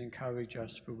strengthen and encourage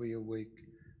us, for we are weak.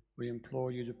 We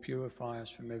implore you to purify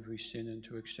us from every sin and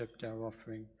to accept our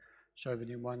offering, so that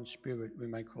in one spirit we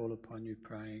may call upon you,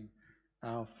 praying,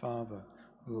 Our Father,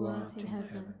 who art in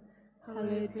heaven,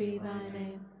 hallowed be thy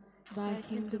name. Thy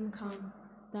kingdom come,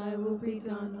 thy will be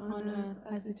done on earth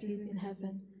as it is in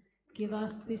heaven. Give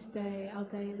us this day our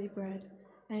daily bread,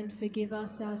 and forgive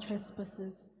us our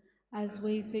trespasses, as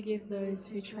we forgive those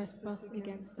who trespass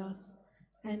against us.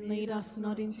 And lead us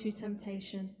not into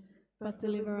temptation, but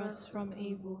deliver us from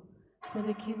evil. For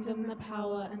the kingdom, the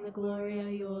power, and the glory are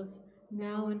yours,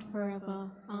 now and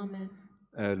forever. Amen.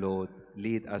 O Lord,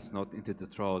 lead us not into the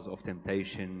trials of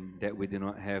temptation, that we do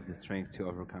not have the strength to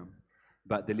overcome,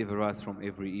 but deliver us from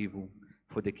every evil.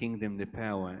 For the kingdom, the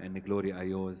power, and the glory are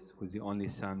yours, with the only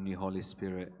Son, the Holy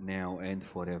Spirit, now and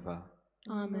forever.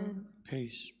 Amen.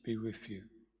 Peace be with you.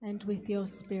 And with your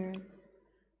spirit.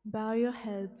 Bow your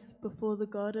heads before the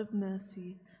God of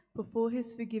mercy, before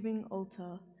his forgiving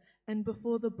altar, and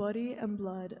before the body and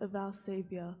blood of our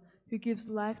Saviour, who gives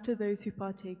life to those who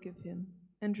partake of him.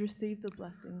 and receive the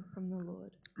blessing from the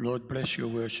Lord. Lord, bless your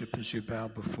worshippers who bow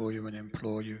before you and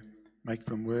implore you. Make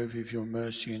them worthy of your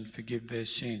mercy and forgive their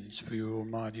sins, for you are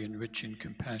almighty and rich in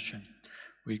compassion.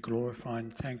 We glorify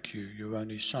and thank you, your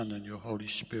only Son and your Holy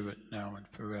Spirit, now and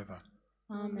forever.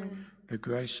 Amen. The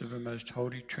grace of the most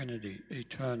holy Trinity,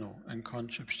 eternal and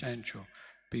consubstantial,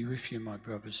 be with you, my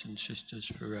brothers and sisters,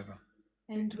 forever.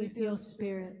 And with your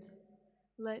spirit.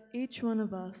 Let each one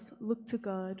of us look to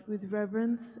God with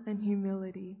reverence and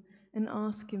humility and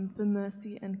ask him for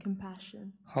mercy and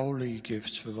compassion. Holy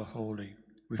gifts for the holy,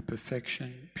 with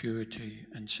perfection, purity,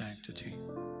 and sanctity.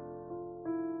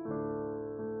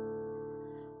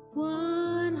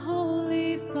 One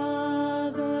Holy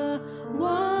Father,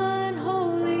 one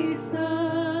Holy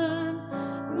Son,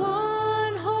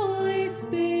 one Holy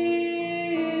Spirit.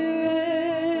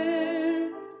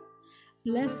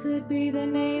 Blessed be the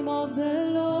name of the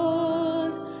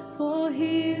Lord, for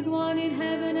he is one in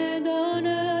heaven and on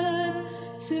earth.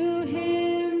 To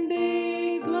him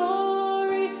be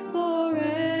glory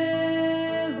forever.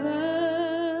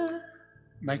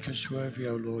 Make us worthy,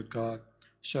 O Lord God,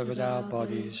 so that our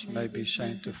bodies may be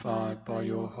sanctified by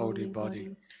your holy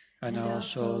body, and our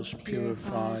souls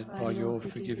purified by your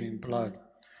forgiving blood.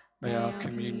 May our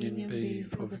communion be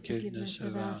for forgiveness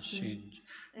of our sins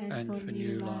and for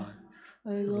new life. O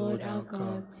Lord our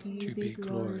God, to you be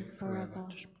glory forever.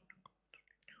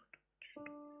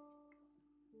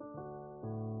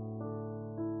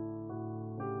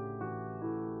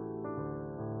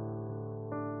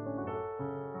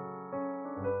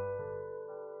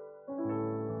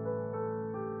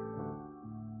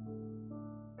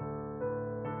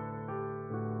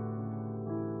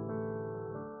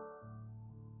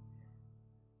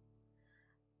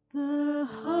 The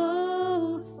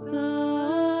hosts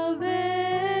of angels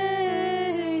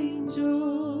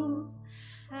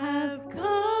have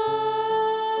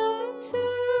come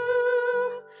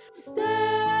to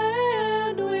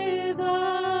stand with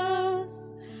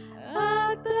us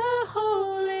at the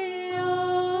holy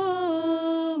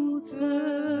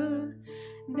altar.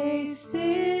 They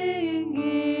sing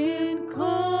in chorus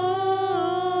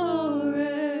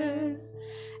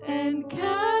and Christ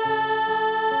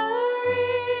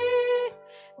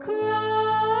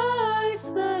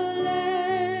the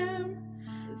Lamb,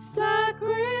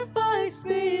 sacrifice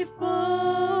before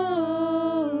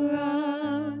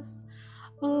us.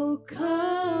 Oh,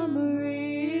 come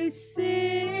receive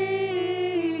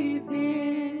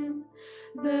him,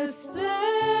 the saving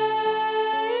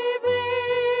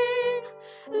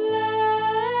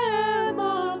Lamb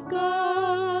of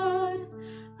God,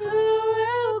 who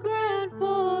will grant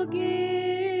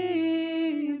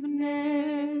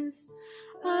forgiveness.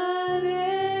 Alleluia.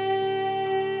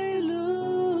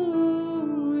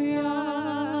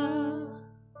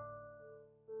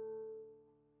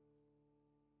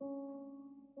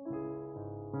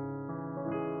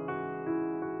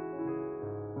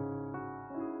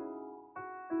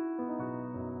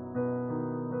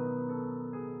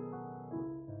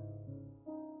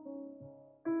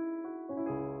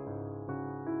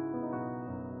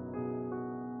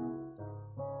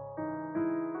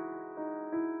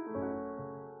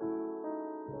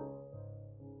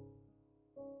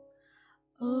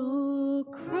 O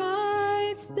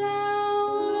Christ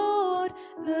our Lord,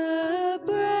 the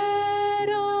bread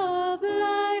of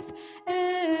life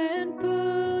and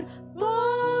food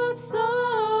for souls,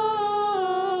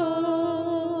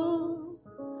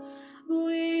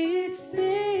 we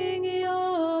sing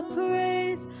your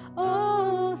praise,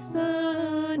 O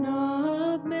Son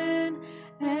of Man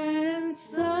and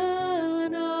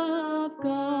Son of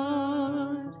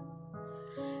God.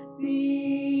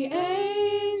 The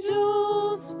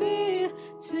angels fear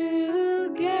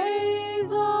to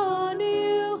gaze on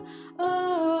you,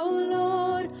 O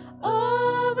Lord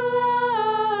of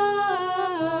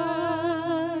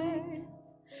light.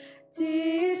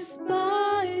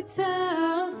 Despite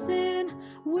our sin,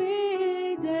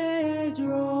 we dare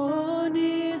draw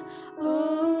near,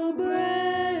 O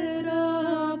bread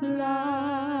of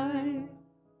life.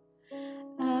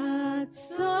 At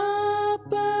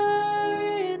supper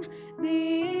in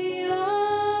the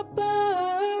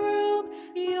upper room,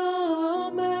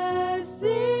 your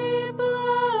mercy flowed.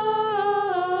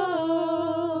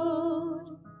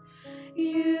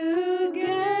 You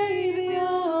gave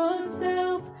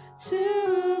yourself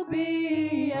to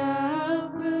be our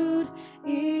food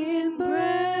in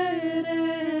bread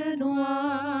and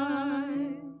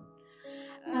wine.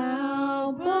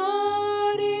 Our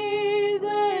bodies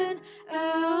and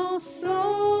our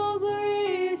souls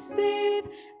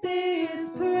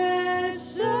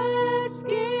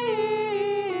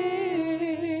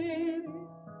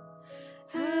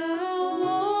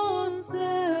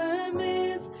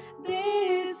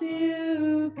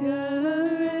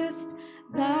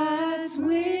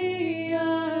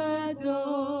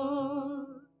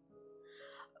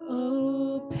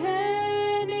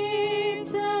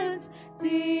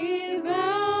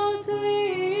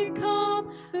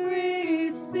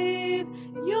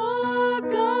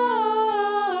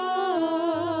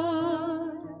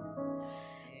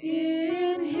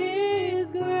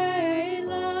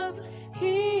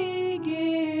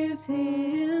sacrifice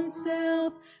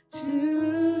himself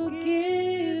to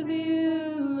give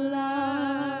you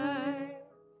life.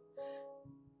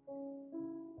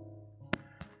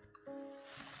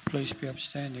 Please be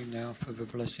upstanding now for the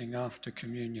blessing after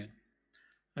communion.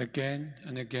 Again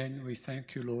and again we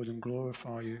thank you, Lord, and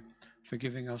glorify you for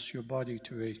giving us your body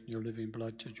to eat and your living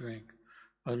blood to drink.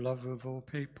 O lover of all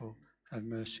people, have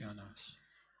mercy on us.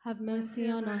 Have mercy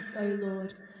on us, O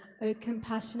Lord, O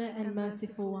compassionate and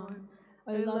merciful one,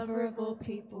 O lover of all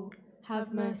people,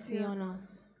 have mercy on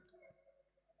us.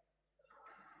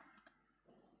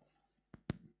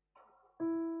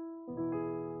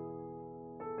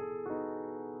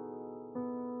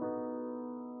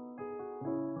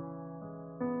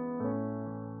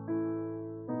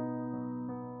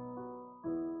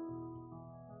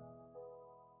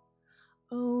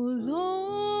 Oh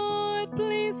Lord,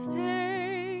 please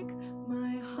take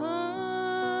my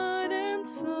heart and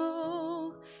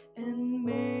soul and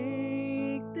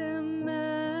make them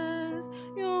as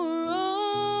your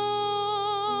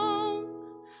own.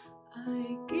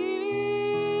 I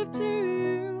give to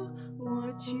you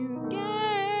what you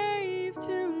gave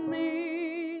to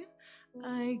me.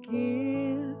 I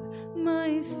give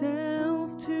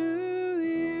myself to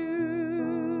you.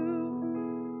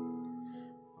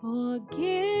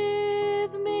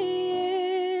 Forgive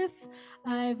me if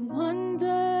I've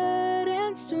wandered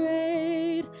and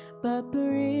strayed, but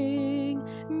bring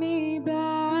me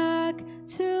back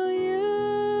to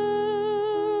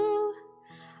you.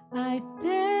 I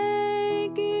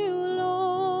thank you,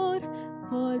 Lord,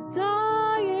 for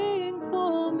dying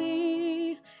for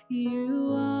me.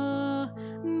 You are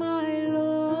my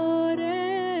Lord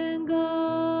and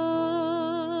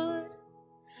God.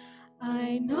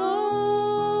 I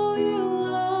know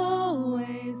you'll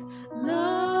always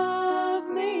love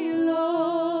me,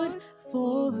 Lord,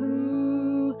 for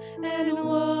who and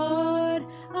what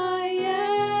I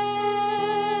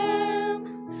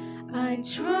am. I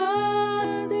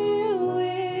trust you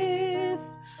with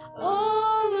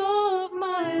all of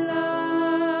my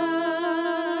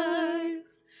life.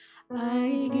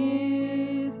 I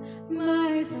give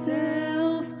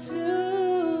myself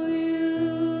to you.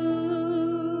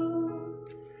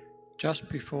 Just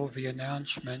before the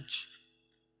announcements,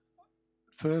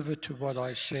 further to what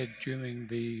I said during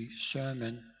the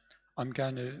sermon, I'm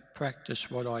going to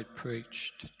practice what I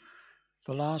preached.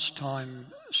 The last time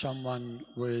someone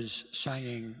was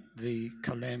saying the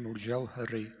Kalam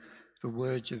al-Jawhari, the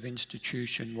words of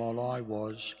institution, while I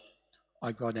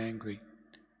got angry.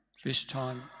 This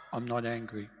time, I'm not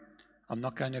angry. I'm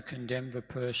not going to condemn the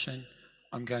person.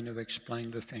 I'm going to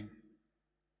explain the thing.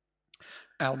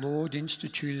 Our Lord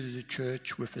instituted the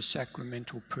church with a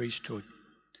sacramental priesthood.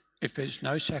 If there's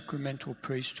no sacramental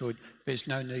priesthood, there's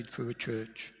no need for a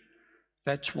church.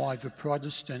 That's why the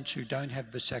Protestants who don't have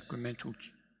the sacramental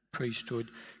priesthood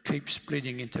keep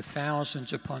splitting into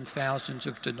thousands upon thousands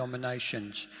of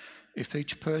denominations. If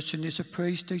each person is a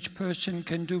priest, each person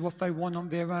can do what they want on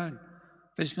their own.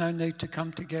 There's no need to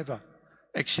come together,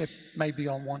 except maybe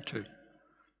I want to.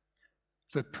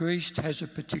 The priest has a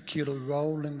particular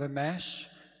role in the Mass,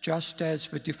 just as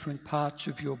the different parts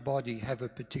of your body have a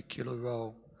particular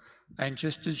role. And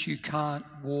just as you can't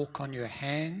walk on your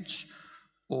hands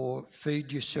or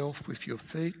feed yourself with your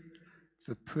feet,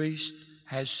 the priest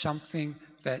has something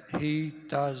that he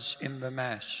does in the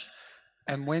Mass.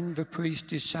 And when the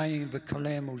priest is saying the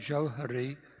Kalam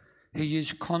al-Jawhari, he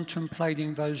is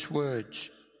contemplating those words.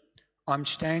 I'm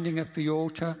standing at the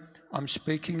altar, I'm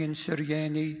speaking in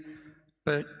Syriani,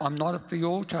 but I'm not at the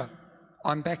altar.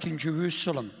 I'm back in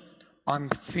Jerusalem. I'm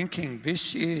thinking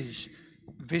this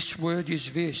word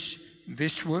is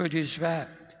this word is that,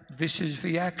 this is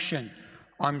the action.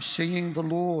 I'm seeing the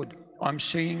Lord, I'm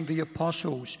seeing the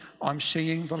apostles, I'm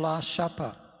seeing the Last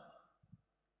Supper.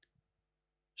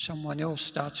 Someone else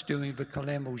starts doing the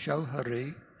Kalam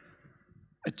al-Jawhari,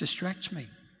 it distracts me.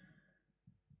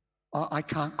 I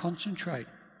can't concentrate.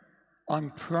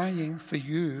 I'm praying for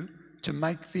you to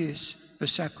make this the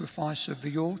sacrifice of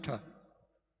the altar.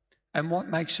 And what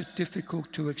makes it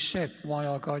difficult to accept why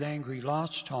I got angry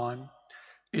last time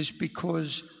is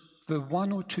because the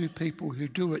one or two people who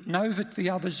do it know that the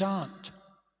others aren't.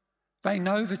 They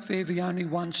know that they're the only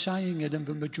ones saying it and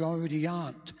the majority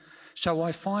aren't. So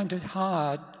I find it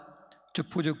hard to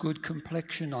put a good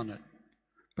complexion on it.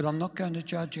 But I'm not going to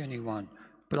judge anyone.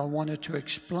 But I wanted to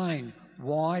explain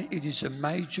why it is a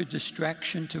major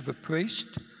distraction to the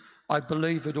priest. I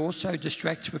believe it also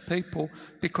distracts the people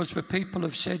because the people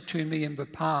have said to me in the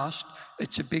past,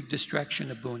 it's a big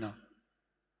distraction, Abuna.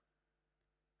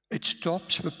 It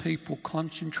stops the people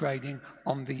concentrating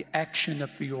on the action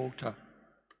of the altar.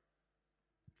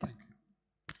 Thank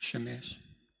you. Shemesh.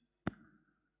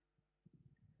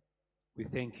 We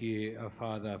thank you, our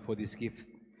Father, for this gift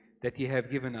that you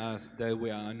have given us, though we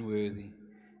are unworthy.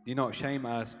 Do not shame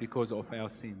us because of our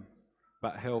sin,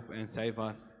 but help and save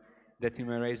us, that we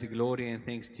may raise glory and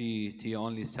thanks to you, to your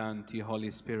only Son, to your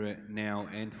Holy Spirit, now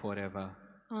and forever.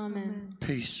 Amen.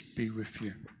 Peace be with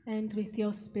you. And with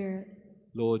your spirit.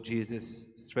 Lord Jesus,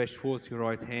 stretch forth your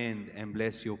right hand and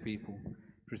bless your people.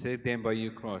 Protect them by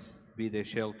your cross, be their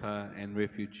shelter and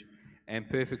refuge, and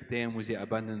perfect them with your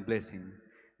abundant blessing,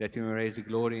 that we may raise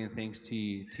glory and thanks to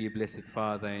you, to your blessed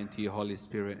Father, and to your Holy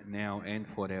Spirit, now and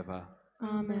forever.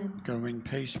 Amen. Go in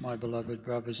peace, my beloved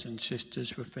brothers and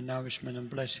sisters, with the nourishment and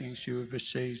blessings you have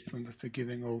received from the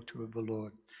forgiving altar of the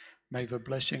Lord. May the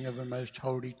blessing of the most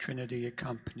holy Trinity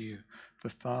accompany you, the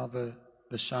Father,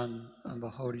 the Son, and the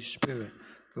Holy Spirit,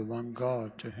 the one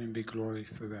God, to whom be glory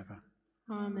forever.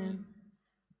 Amen.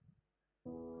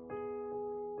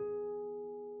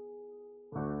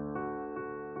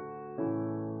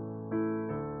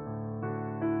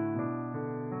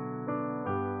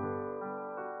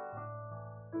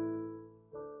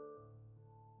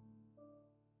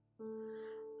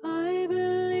 I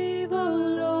believe, O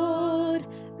Lord,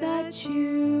 that you